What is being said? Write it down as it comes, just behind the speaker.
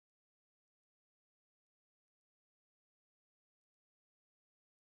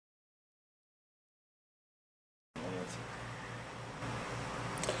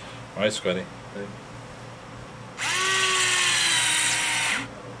right, Scotty. Ready?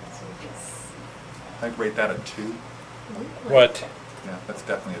 I'd rate that a 2. What? Yeah, that's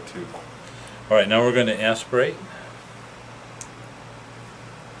definitely a 2. All right, now we're going to aspirate.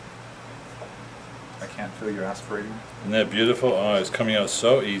 I can't feel you aspirating. Isn't that beautiful? Oh, it's coming out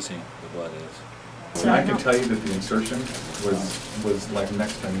so easy, the blood is. And I can tell you that the insertion was like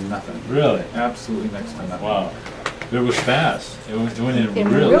next to nothing. Really? Absolutely next to nothing. Wow. It was fast. It went in It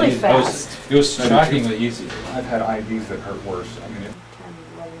really, really easy. fast. It was shockingly easy. I've had IVs that hurt worse. I mean, 10,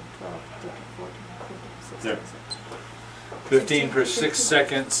 11, 12, 13, 14, 15, There. 16, 15 per 6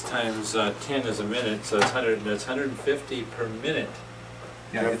 seconds times 10 is a minute, so that's 150 per minute.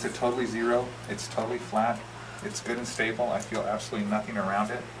 yeah, it's a totally zero. It's totally flat. It's good and stable. I feel absolutely nothing around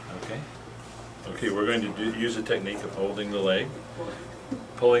it. Okay. Okay, we're going to use a technique of holding the leg,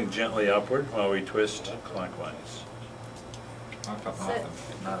 pulling gently upward while we twist clockwise. Knocked up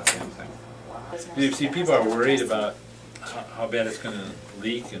nothing. Not a damn thing. You see, people are worried about how bad it's going to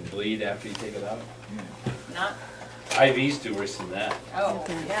leak and bleed after you take it out. Not. IVs do worse than that. Oh,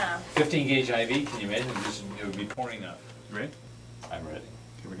 yeah. 15 gauge IV, can you imagine? It would be pouring out. You ready? I'm ready.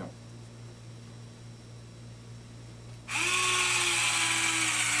 Here we go.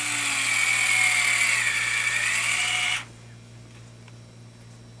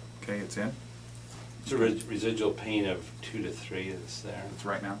 Okay, it's in. It's a residual pain of 2 to 3 that's there. It's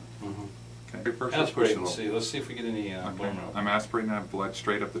right now. Mm-hmm. Okay. First, Aspirate and see. Let's see if we get any Okay. bone marrow. I'm aspirating that blood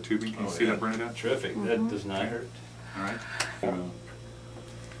straight up the tubing. Can you see that, Bernadette? Terrific. That does not hurt. All right. 0,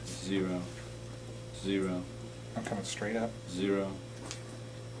 0, 0, I'm coming straight up. 0.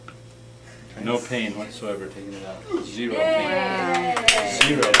 Okay. No pain whatsoever taking it out. 0 Yay. pain.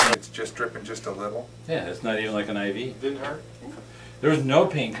 0 pain. It's just dripping just a little. Yeah, it's not even like an IV. Didn't hurt. There was no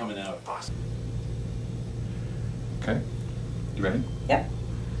pain coming out. Awesome. Okay. You ready? Yep.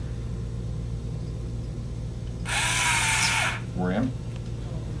 We're in.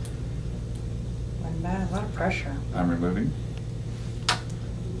 Wasn't bad. A lot of pressure. I'm removing.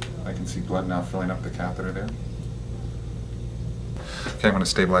 I can see blood now filling up the catheter there. Okay, I'm going to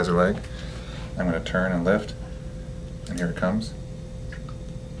stabilize her leg. I'm going to turn and lift. And here it comes.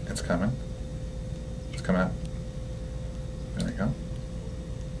 It's coming. It's coming out. There we go.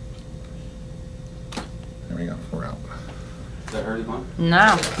 There we go. We're out. Does that hurt it, Mom?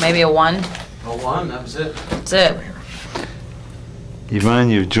 No, maybe a 1. A 1, that was it. That's it. Yvonne,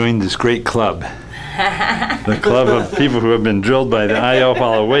 you've joined this great club. The club of people who have been drilled by the IO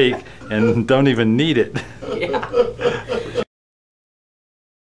while awake and don't even need it. Yeah.